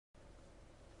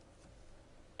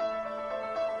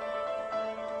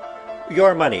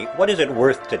Your money, what is it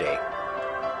worth today?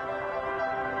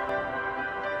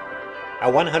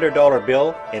 A $100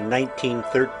 bill in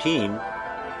 1913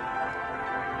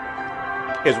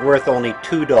 is worth only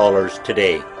 $2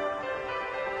 today.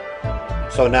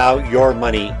 So now your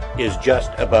money is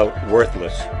just about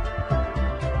worthless.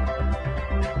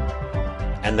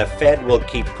 And the Fed will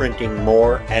keep printing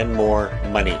more and more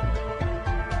money.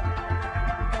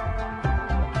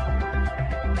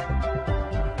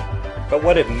 But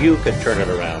what if you could turn it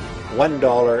around,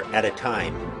 $1 at a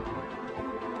time,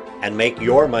 and make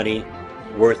your money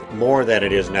worth more than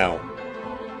it is now?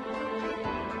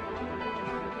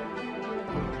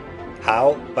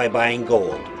 How? By buying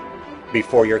gold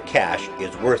before your cash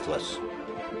is worthless.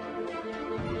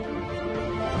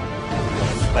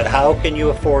 But how can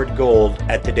you afford gold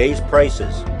at today's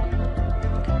prices?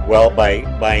 Well, by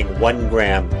buying 1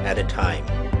 gram at a time.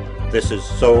 This is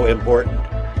so important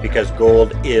because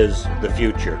gold is the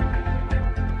future.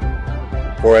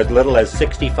 For as little as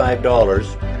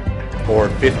 $65 or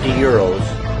 50 euros,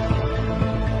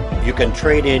 you can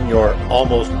trade in your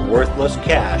almost worthless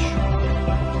cash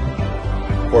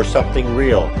for something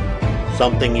real,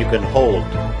 something you can hold.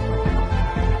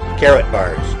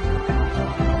 Karatbars.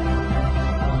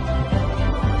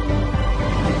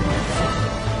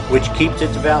 Which keeps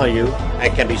its value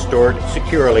and can be stored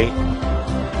securely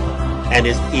and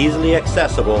is easily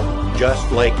accessible, just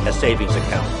like a savings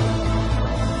account.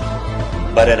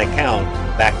 But an account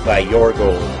backed by your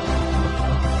gold.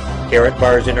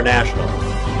 Karatbars International,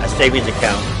 a savings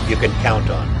account you can count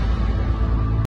on.